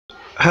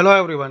Hello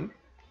everyone.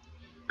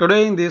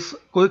 Today in this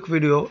quick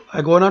video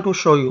I'm gonna to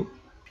show you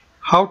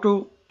how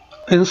to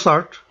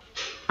insert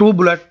two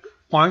bullet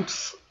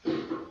points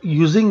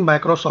using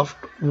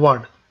Microsoft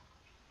Word.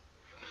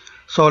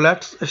 So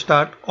let's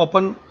start.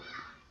 Open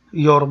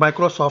your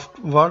Microsoft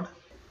Word.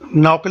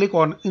 Now click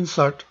on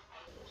Insert.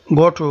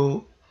 Go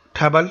to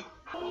Table.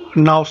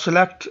 Now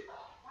select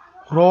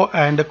row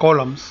and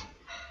columns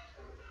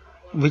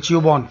which you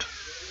want.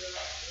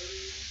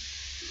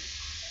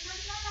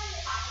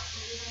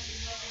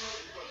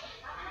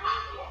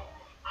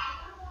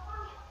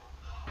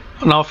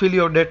 Now fill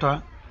your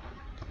data.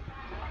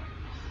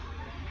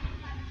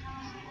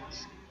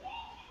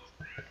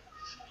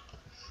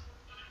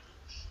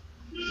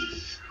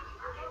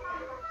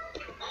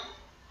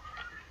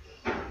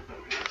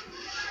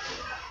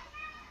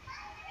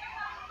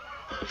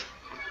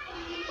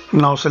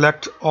 Now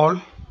select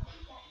all.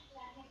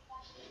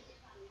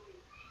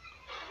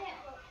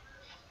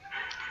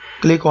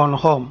 Click on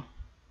Home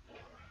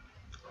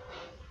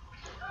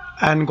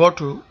and go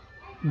to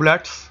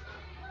Bullets.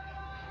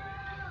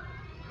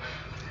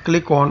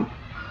 Click on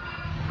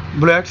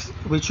bullets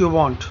which you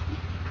want.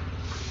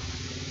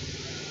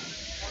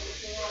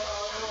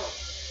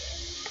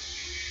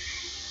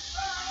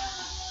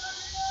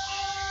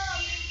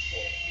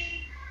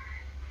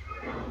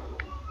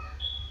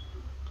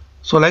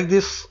 So like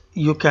this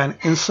you can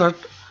insert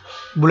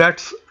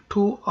bullets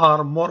two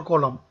or more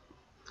column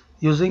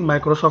using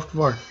Microsoft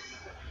Word.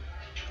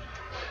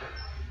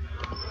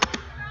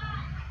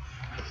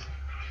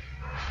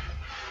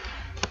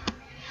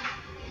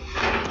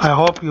 I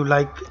hope you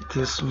like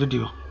this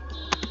video.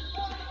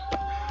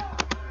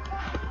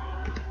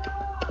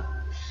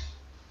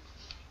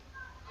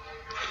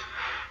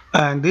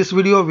 And this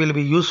video will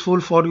be useful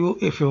for you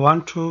if you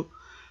want to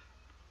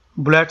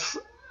bullets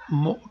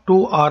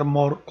two or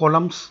more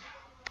columns.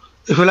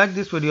 If you like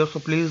this video, so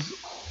please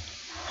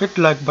hit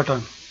like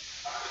button,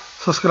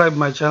 subscribe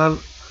my channel.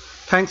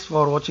 Thanks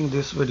for watching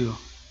this video.